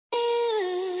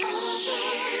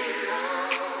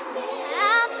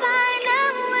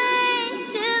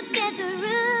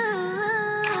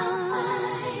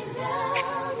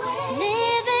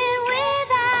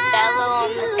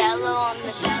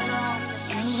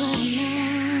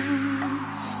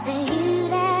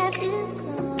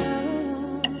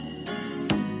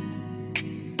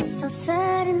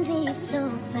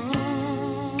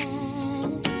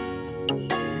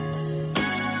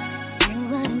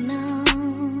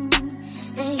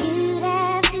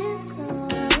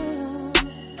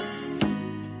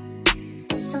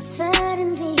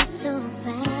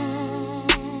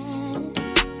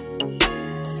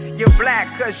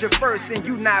cause you're first, and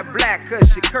you not black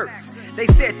cause you curse. They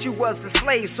said you was the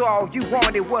slave, so all you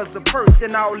wanted was a purse,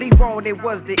 and all he wanted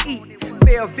was to eat.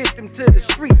 Fell victim to the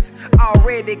streets,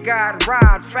 already got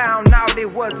robbed, found out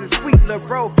it wasn't sweet. Lil'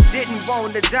 bro didn't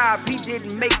want the job, he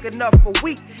didn't make enough a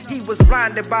week. He was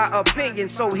blinded by opinion,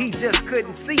 so he just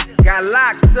couldn't see. Got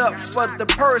locked up for the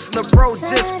purse, lil' bro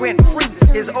just went free.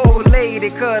 His old lady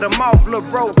cut him off, lil'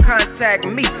 bro contact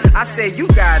me. I said, you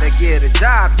gotta get a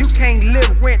job, you can't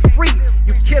live rent free.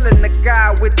 You killing the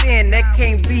guy within, that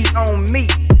can't be on me.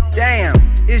 Damn,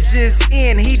 it's just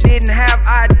in, he didn't have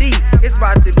ID. It's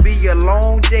about to be a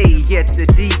long day at the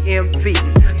DMV.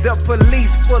 The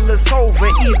police pull us over,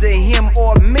 either him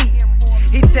or me.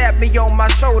 He tapped me on my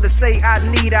shoulder, say I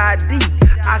need ID.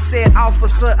 I said,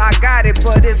 officer, I got it,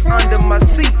 but it's under my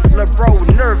seat. Lil' bro,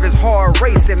 nervous, heart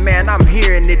racing, man, I'm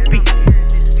hearing it beat.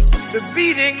 The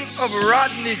beating of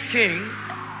Rodney King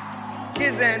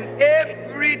is an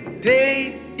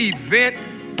everyday event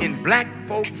in black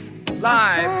folks'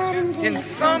 lives in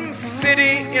some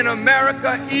city in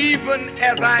America, even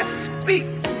as I speak.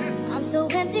 I'm so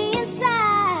empty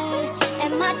inside,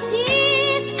 and my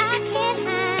tears I can't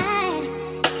hide,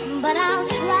 but I'll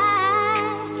try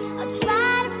to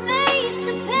face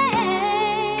the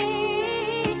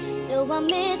pain, though I'm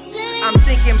missing. I'm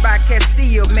thinking about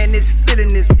Castillo, man, this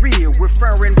feeling is real.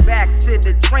 Referring back to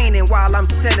the training while I'm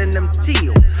telling them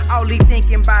chill. All he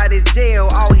thinking about is jail,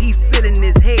 all he feeling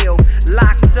is hell.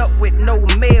 Locked up with no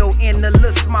mail in a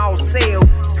little small cell.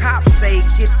 Cops say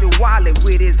get the wallet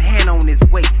with his hand on his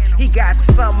waist. He got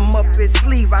something up his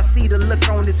sleeve, I see the look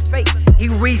on his face. He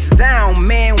reached down,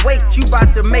 man, wait, you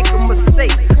about to make a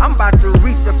mistake. I'm about to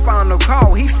read the final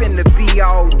call, he finna be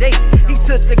all day. He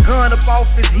took the gun up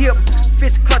off his hip,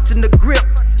 fist clutching the grip.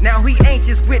 Now he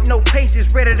anxious with no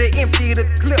patience, ready to empty the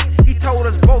clip. He told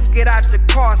us both get out the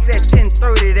car, said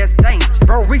 10:30, that's dangerous.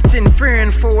 Bro reaching, fearing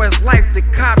for his life, the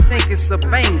cop think it's a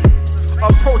banger.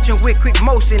 Approaching with quick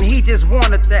motion, he just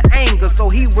wanted the anger, so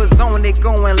he was on it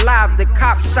going live, the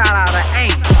cop shot out of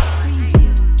anger.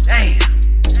 Damn.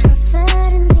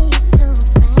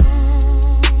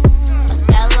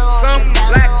 Some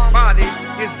black body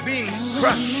is being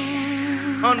crushed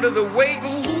under the weight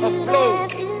of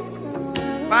blows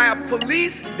by a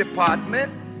police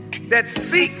department that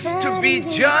seeks to be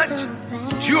judge,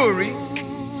 jury,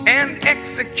 and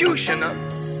executioner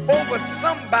over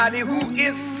somebody who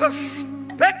is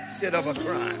suspected of a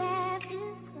crime.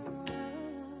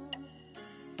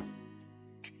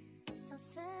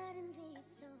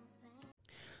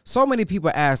 So many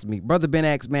people ask me, Brother Ben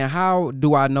X, man, how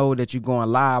do I know that you're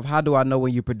going live? How do I know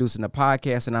when you're producing a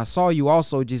podcast? And I saw you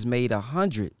also just made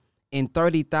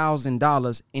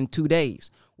 $130,000 in 2 days.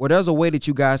 Well, there's a way that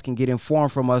you guys can get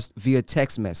informed from us via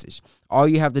text message. All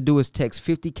you have to do is text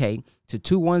 50K to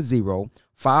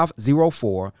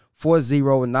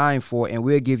 210-504-4094, and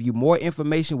we'll give you more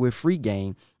information with free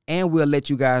game, and we'll let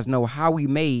you guys know how we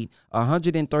made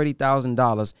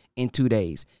 $130,000 in 2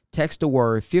 days. Text the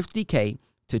word 50K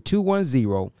to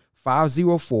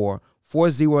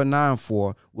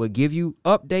 210-504-4094. We'll give you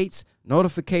updates,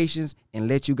 notifications, and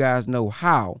let you guys know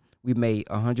how we made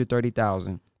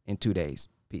 $130,000 in 2 days.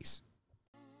 Peace.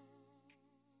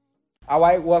 All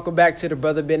right, welcome back to the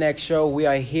Brother Ben X Show. We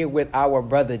are here with our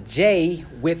brother Jay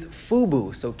with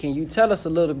FUBU. So can you tell us a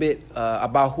little bit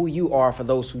about who you are for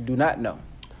those who do not know?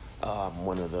 I'm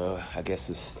one of the, I guess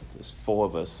there's four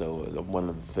of us, so I'm one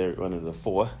of the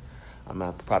four. I'm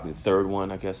not probably the third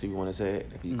one, I guess, if you want to say it.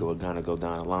 If you go down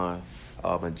the line,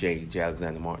 Jay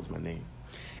Alexander Martin's my name.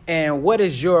 And what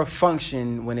is your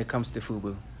function when it comes to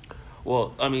FUBU?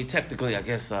 Well, I mean, technically, I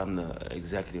guess I'm the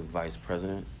executive vice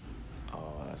president.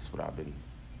 That's what I've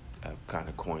kind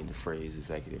of coined the phrase,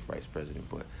 executive vice president.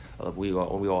 But we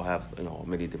all have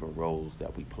many different roles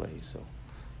that we play. So,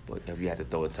 but if you had to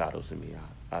throw a title to me,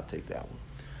 I'll take that one.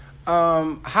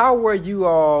 How were you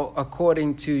all,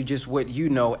 according to just what you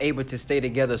know, able to stay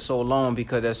together so long?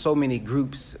 Because there's so many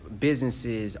groups,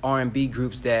 businesses, R&B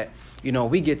groups that,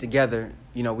 we get together,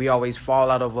 we always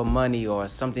fall out over money or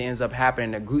something ends up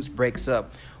happening, the groups breaks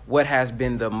up. What has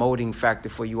been the molding factor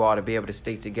for you all to be able to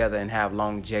stay together and have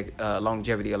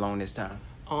longevity along this time?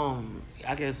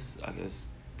 I guess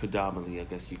predominantly, I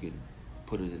guess you could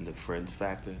put it in the friend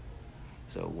factor.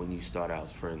 So when you start out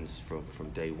as friends from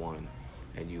day one,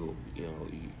 and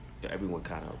everyone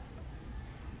kind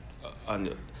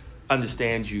of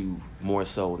understands you more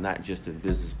so, not just in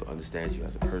business, but understands you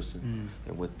as a person.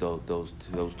 And with those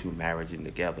two marriaging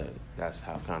together, that's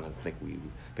how kind of think we've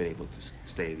been able to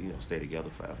stay together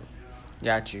forever.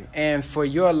 Got you. And for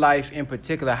your life in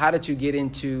particular, how did you get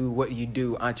into what you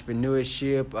do,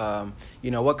 entrepreneurship?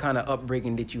 What kind of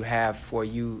upbringing did you have for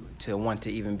you to want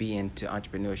to even be into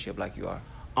entrepreneurship like you are?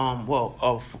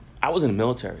 I was in the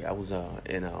military. I was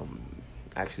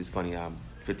actually, it's funny, I'm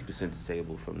 50%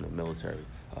 disabled from the military,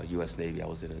 U.S. Navy. I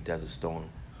was in a Desert Storm.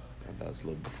 That was a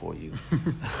little before you.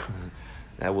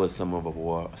 That was somewhat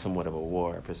of a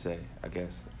war per se, I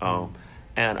guess.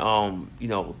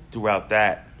 Throughout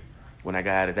that, when I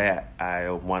got out of that, I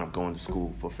wound up going to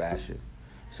school for fashion.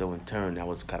 So in turn, that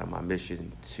was kind of my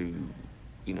mission to,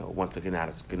 once I getting out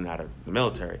of the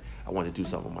military, I wanted to do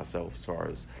something for myself as far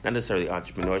as, not necessarily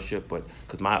entrepreneurship, but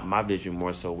because my vision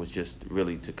more so was just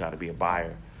really to kind of be a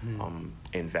buyer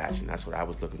in fashion. That's what I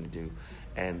was looking to do.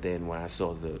 And then when I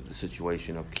saw the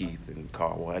situation of Keith and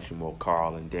Carl, well, actually more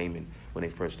Carl and Damon, when they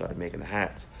first started making the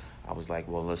hats, I was like,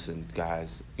 well, listen,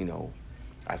 guys,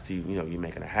 I see, you're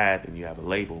making a hat and you have a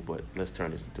label, but let's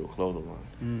turn this into a clothing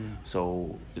line.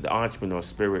 So the entrepreneur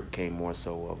spirit came more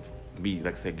so of me,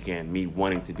 like I said again, me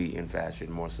wanting to be in fashion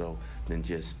more so than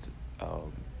just,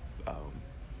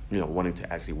 wanting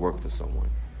to actually work for someone.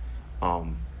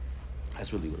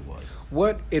 That's really what it was.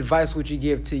 What advice would you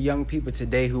give to young people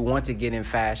today who want to get in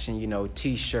fashion,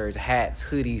 T-shirts, hats,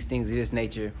 hoodies, things of this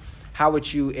nature? How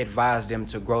would you advise them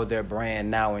to grow their brand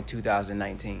now in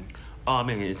 2019?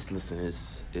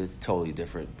 It's totally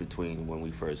different between when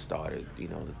we first started. The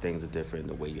things are different.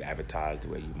 The way you advertise, the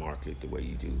way you market, the way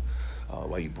you do,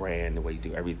 way you brand, the way you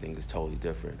do everything is totally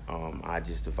different. I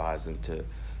just advise them to,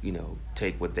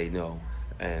 take what they know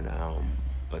and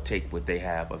take what they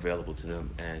have available to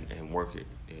them and work it.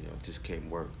 Just keep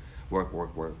work,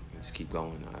 and just keep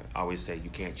going. I always say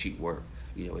you can't cheat work.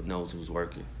 It knows who's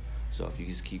working. So if you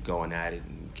just keep going at it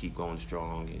and keep going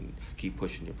strong and keep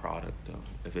pushing your product,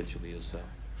 eventually it'll sell.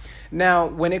 Now,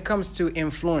 when it comes to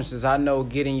influencers, I know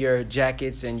getting your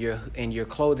jackets and your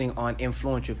clothing on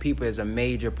influential people is a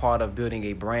major part of building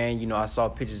a brand. I saw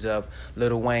pictures of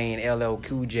Lil Wayne, LL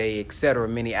Cool J, etc.,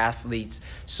 many athletes.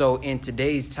 So in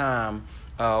today's time,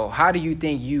 how do you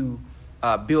think you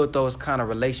build those kind of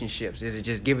relationships? Is it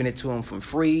just giving it to them for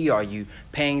free? Are you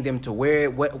paying them to wear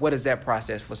it? What is that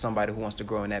process for somebody who wants to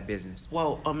grow in that business?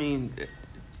 Well,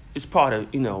 it's part of,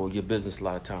 your business a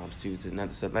lot of times, too, to not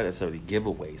necessarily give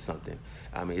away something.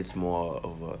 It's more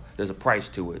of there's a price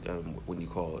to it when you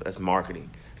call it. That's marketing.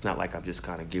 It's not like I'm just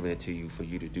kind of giving it to you for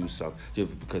you to do something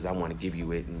just because I want to give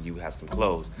you it and you have some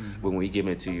clothes. But when we give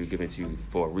it to you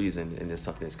for a reason and there's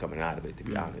something that's coming out of it, to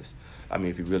be honest.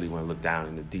 If you really want to look down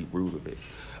in the deep root of it.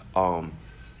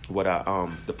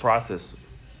 The process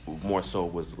more so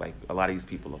was like a lot of these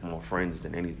people are more friends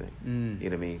than anything. You know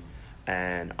what I mean?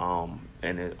 And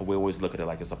we always look at it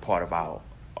like it's a part of our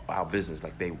business.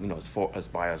 Like they, it's for us,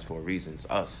 by us, for a reason. It's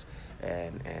us,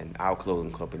 and our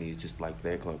clothing company is just like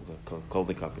their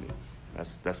clothing company.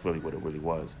 That's really what it really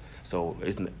was. So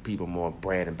isn't people more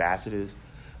brand ambassadors?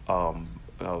 They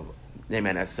may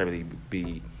not necessarily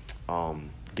be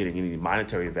getting any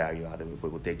monetary value out of it,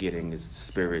 but what they're getting is the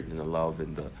spirit and the love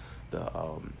and the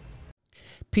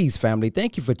Peace, family.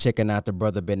 Thank you for checking out the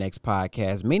Brother Ben X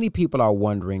podcast. Many people are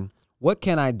wondering, what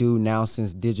can I do now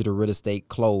since digital real estate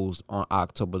closed on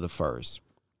October the 1st?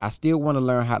 I still want to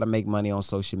learn how to make money on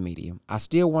social media. I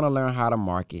still want to learn how to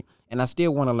market, and I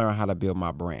still want to learn how to build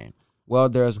my brand. Well,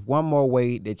 there's one more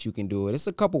way that you can do it. It's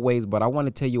a couple ways, but I want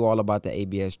to tell you all about the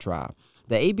ABS Tribe.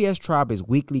 The ABS Tribe is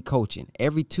weekly coaching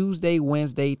every Tuesday,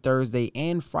 Wednesday, Thursday,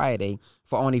 and Friday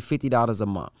for only $50 a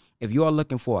month. If you are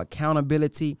looking for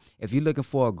accountability, if you're looking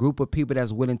for a group of people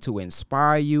that's willing to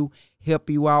inspire you, help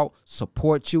you out,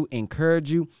 support you,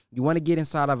 encourage you, you want to get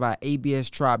inside of our ABS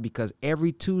Tribe, because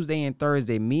every Tuesday and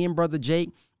Thursday, me and Brother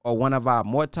Jake or one of our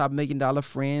multi-million-dollar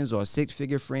friends or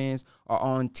six-figure friends are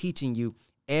on teaching you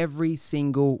every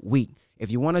single week.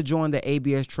 If you want to join the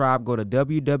ABS Tribe, go to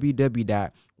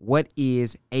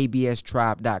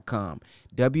www.whatisaBStribe.com.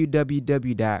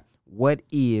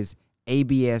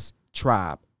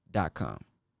 www.whatisaBStribe.com.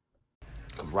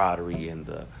 Camaraderie and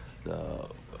the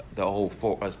whole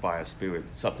for us by our spirit,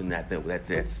 something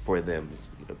that's for them.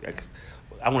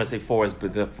 I want to say for us,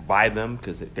 but by them,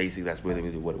 because basically that's really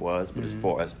what it was. But it's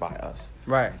for us by us.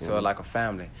 Right. So like a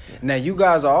family. Yeah. Now you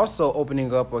guys are also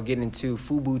opening up or getting into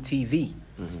Fubu TV.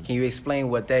 Can you explain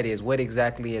what that is? What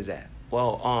exactly is that?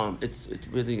 Well, it's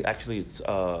really actually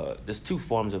there's two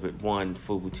forms of it. One,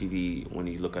 Fubu TV, when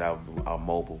you look at our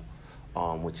mobile,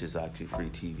 which is actually free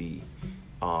TV.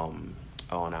 On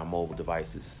our mobile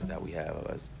devices that we have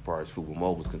as far as Fubu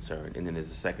Mobile is concerned. And then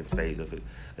there's a second phase of it,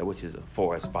 which is a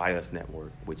For Us By Us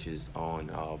network, which is on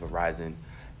Verizon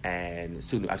and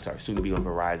soon to be on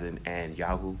Verizon and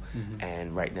Yahoo,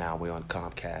 and right now we're on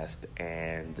Comcast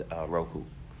and Roku.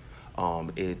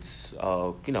 It's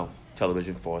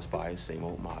television for us by same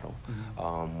old model.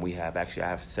 I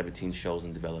have 17 shows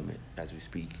in development as we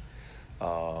speak.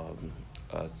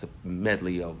 It's a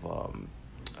medley of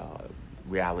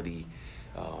reality.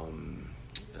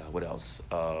 What else?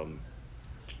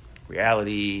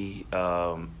 Reality,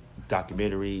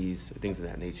 documentaries, things of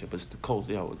that nature. But it's the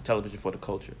culture, television for the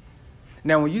culture.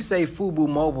 Now, when you say Fubu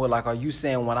Mobile, like, are you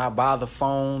saying when I buy the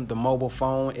phone, the mobile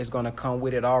phone is going to come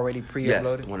with it already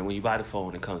preloaded? Yes, when you buy the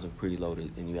phone, it comes with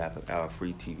preloaded, and you have a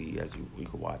free TV as you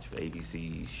can watch for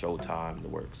ABC, Showtime, the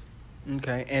works.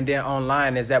 Okay, and then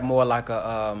online, is that more like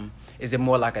is it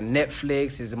more like a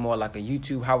Netflix? Is it more like a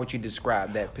YouTube? How would you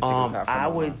describe that particular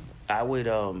platform? I would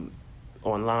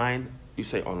online. You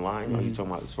say online? Or are you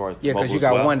talking about as far as yeah, because you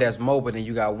got one that's mobile, and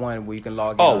you got one where you can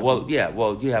log in. Oh well, yeah.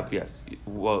 Well, you have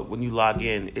Well, when you log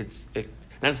in, it's not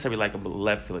necessarily like a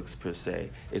Netflix per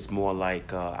se. It's more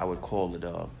like I would call it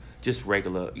just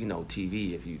regular,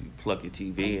 TV. If you plug your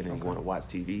TV in and you want to watch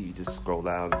TV, you just scroll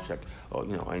down and check,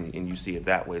 and you see it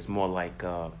that way. It's more like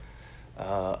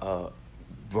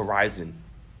Verizon,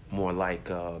 more like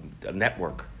a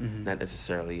network, not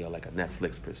necessarily like a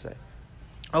Netflix per se.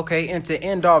 Okay, and to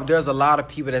end off, there's a lot of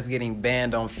people that's getting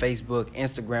banned on Facebook,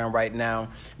 Instagram right now.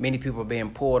 Many people are being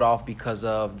pulled off because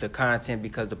of the content,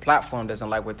 because the platform doesn't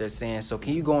like what they're saying. So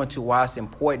can you go into why it's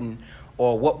important,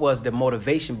 or what was the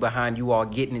motivation behind you all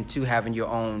getting into having your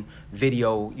own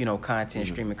video, content,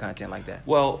 streaming content like that?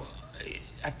 Well,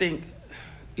 I think,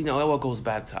 it all goes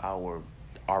back to our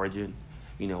origin.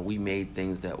 We made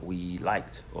things that we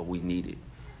liked or we needed.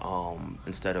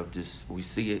 Instead of just, we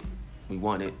see it, we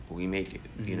want it, we make it.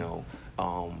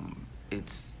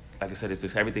 It's like I said, it's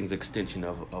just everything's extension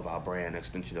of our brand,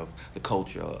 extension of the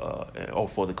culture, or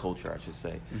for the culture, I should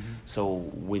say. So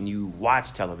when you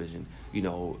watch television,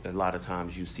 a lot of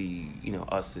times you see,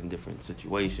 us in different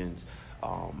situations.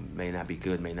 May not be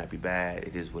good, may not be bad.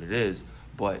 It is what it is.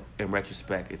 But in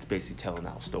retrospect, it's basically telling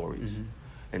our stories.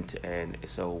 And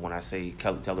so when I say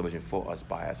television for us,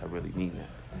 by us, I really mean that.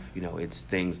 It's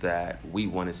things that we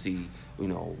want to see,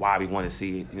 why we want to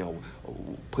see it,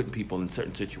 putting people in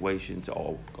certain situations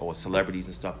or celebrities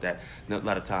and stuff that a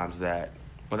lot of times that,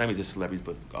 well, not even just celebrities,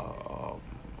 but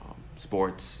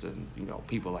sports and,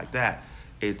 people like that.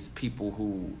 It's people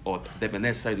who, or that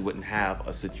necessarily wouldn't have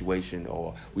a situation,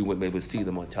 or we wouldn't be able to see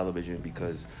them on television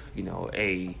because,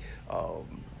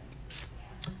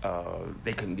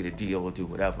 they couldn't get a deal or do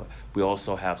whatever. We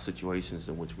also have situations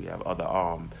in which we have other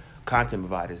content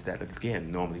providers that,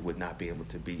 again, normally would not be able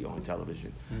to be on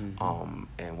television,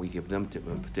 and we give them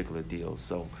particular deals.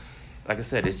 So, like I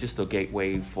said, it's just a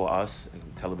gateway for us,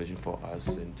 and television for us,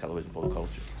 and television for the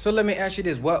culture. So let me ask you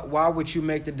this: why would you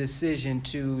make the decision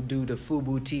to do the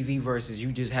Fubu TV versus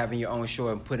you just having your own show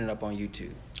and putting it up on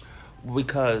YouTube?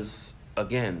 Because,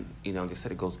 again, like I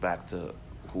said, it goes back to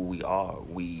who we are.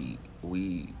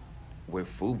 We're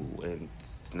Fubu, and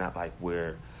it's not like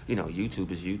we're,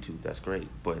 YouTube is YouTube, that's great,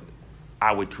 but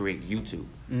I would create YouTube.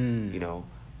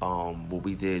 What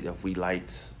we did, if we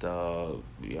liked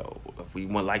if we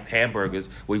liked hamburgers,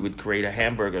 we would create a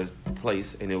hamburger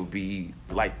place, and it would be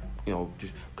like,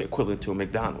 just equivalent to a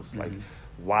McDonald's. Like,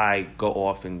 why go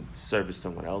off and service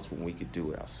someone else when we could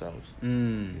do it ourselves?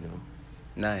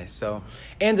 Nice. So,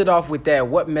 end it off with that.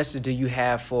 What message do you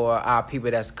have for our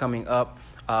people that's coming up,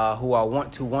 who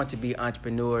want to be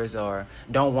entrepreneurs, or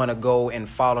don't want to go and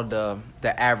follow the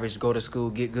average, go to school,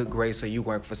 get good grades so you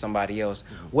work for somebody else?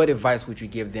 What advice would you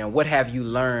give them? What have you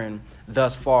learned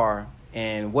thus far,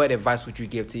 and what advice would you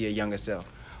give to your younger self?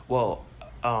 Well,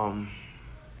 I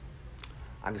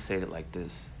can say it like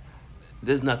this: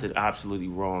 there's nothing absolutely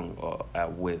wrong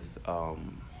with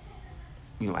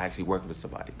actually working with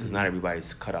somebody, because not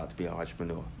everybody's cut out to be an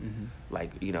entrepreneur.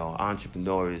 Like,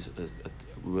 entrepreneur is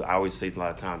I always say a lot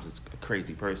of times, it's a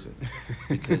crazy person,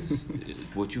 because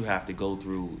what you have to go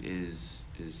through is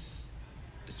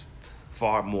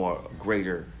far more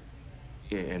greater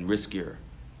and riskier,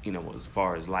 as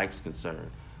far as life's concerned.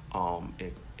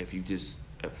 If you just,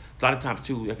 a lot of times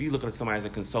too, if you look at somebody as a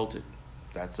consultant,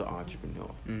 that's an entrepreneur.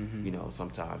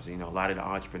 Sometimes, a lot of the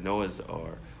entrepreneurs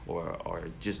are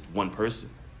just one person,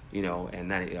 and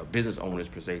not business owners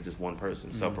per se, just one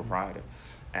person, sole proprietor.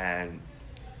 And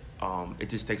it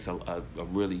just takes a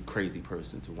really crazy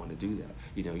person to want to do that.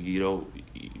 You don't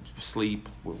sleep.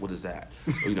 What is that?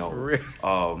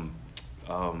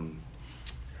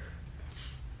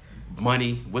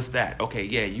 Money. What's that? Okay,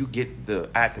 yeah, you get the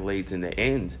accolades in the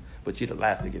end, but you're the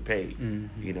last to get paid.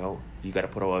 You got to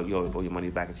put all your money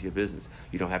back into your business.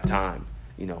 You don't have time.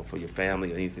 for your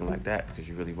family or anything like that, because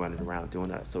you're really running around doing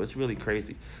that. So it's really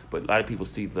crazy. But a lot of people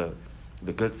see the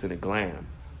glitz and the glam,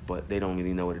 but they don't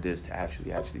really know what it is to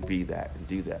actually be that and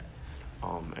do that.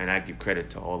 And I give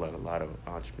credit to a lot of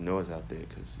entrepreneurs out there,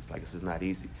 because it's like, this is not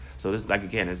easy. So this, like,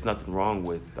 again, there's nothing wrong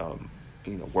with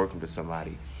working with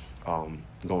somebody, going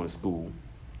to school,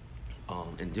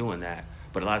 and doing that.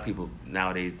 But a lot of people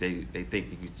nowadays, they think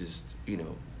that you just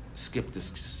skip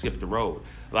the road.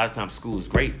 A lot of times school is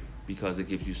great because it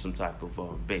gives you some type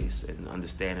of base and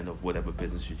understanding of whatever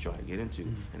business you're trying to get into,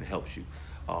 and it helps you.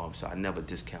 So I never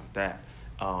discount that.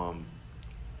 And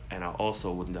I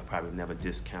also would probably never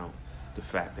discount the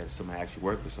fact that somebody actually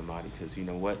worked with somebody, because you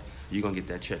know what, you're gonna get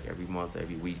that check every month,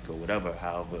 every week, or whatever,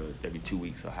 however, every 2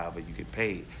 weeks, or however you get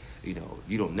paid. You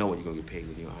don't know what you're gonna get paid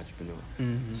when you're an entrepreneur.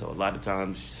 Mm-hmm. So a lot of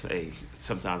times,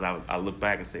 sometimes I look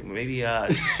back and say, maybe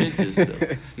I should just,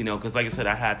 because like I said,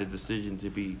 I had the decision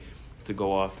to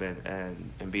go off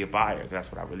and be a buyer. That's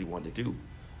what I really wanted to do.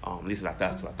 At least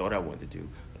that's what I thought I wanted to do,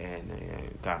 and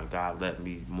kind of God led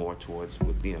me more towards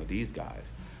with these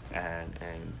guys, and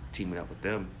teaming up with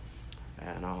them,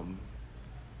 and I'm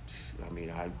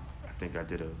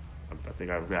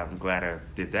glad I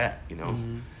did that.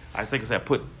 Mm-hmm. I think I said I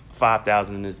put $5,000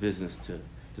 in this business to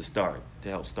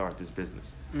help start this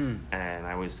business. And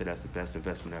I always say that's the best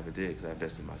investment I ever did, because I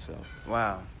invested in myself.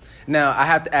 Wow. Now, I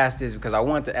have to ask this because I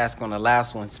wanted to ask on the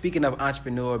last one. Speaking of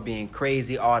entrepreneur being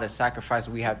crazy, all the sacrifices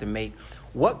we have to make,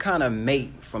 what kind of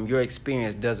mate, from your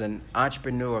experience, does an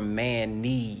entrepreneur man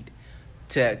need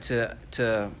to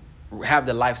have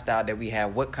the lifestyle that we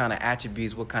have? What kind of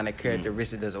attributes, what kind of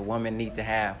characteristics does a woman need to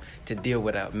have to deal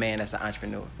with a man that's an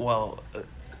entrepreneur? Well,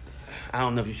 I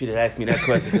don't know if you should have asked me that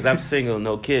question, because I'm single,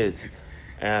 no kids.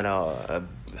 And I'm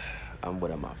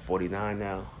 49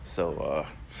 now? So,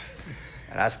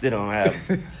 and I still don't have.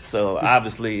 So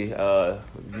obviously,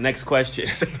 next question.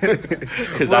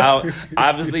 Because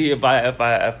obviously, if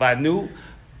I knew,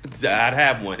 I'd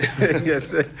have one. Yes,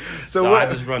 sir. So I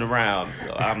just run around.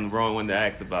 So I'm the wrong one to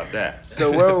ask about that.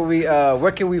 So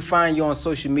where can we find you on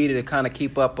social media to kind of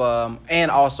keep up? And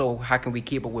also, how can we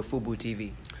keep up with FUBU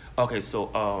TV? Okay,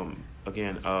 so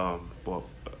again, I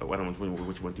don't know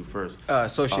which one do first.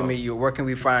 Social media. Where can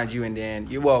we find you? And then,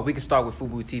 we can start with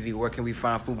FUBU TV. Where can we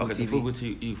find FUBU TV? Okay,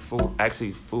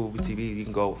 FUBU TV. You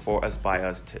can go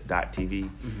forusbyus.tv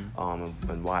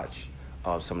and watch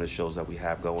some of the shows that we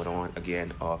have going on.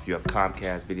 Again, if you have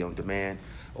Comcast Video on Demand,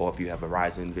 or if you have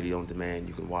Verizon Video on Demand,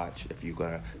 you can watch. If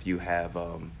you have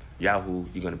Yahoo,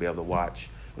 you're gonna be able to watch.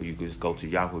 Or you can just go to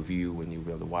Yahoo View and you'll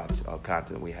be able to watch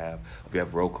content we have. If you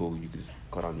have Roku, you can just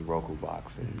go on your Roku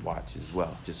box and watch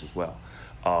just as well.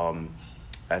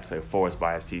 That's Forest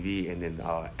Bias TV, and then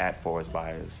at Forest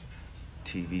Bias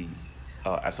TV.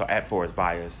 So at Forest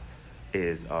Bias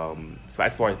is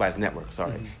at Forest Bias Network.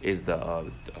 Sorry, is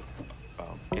the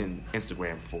in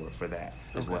Instagram for that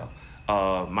as well.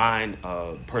 Mine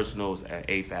personals at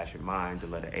A Fashion Mind, the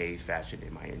letter A Fashion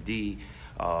MIND.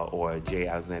 Or J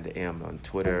Alexander M on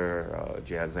Twitter,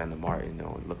 J Alexander Martin.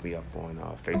 Look me up on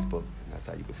Facebook, and that's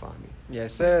how you can find me.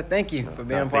 Yes, sir. Thank you for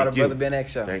being part of Brother Ben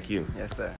X Show. Thank you. Yes, sir.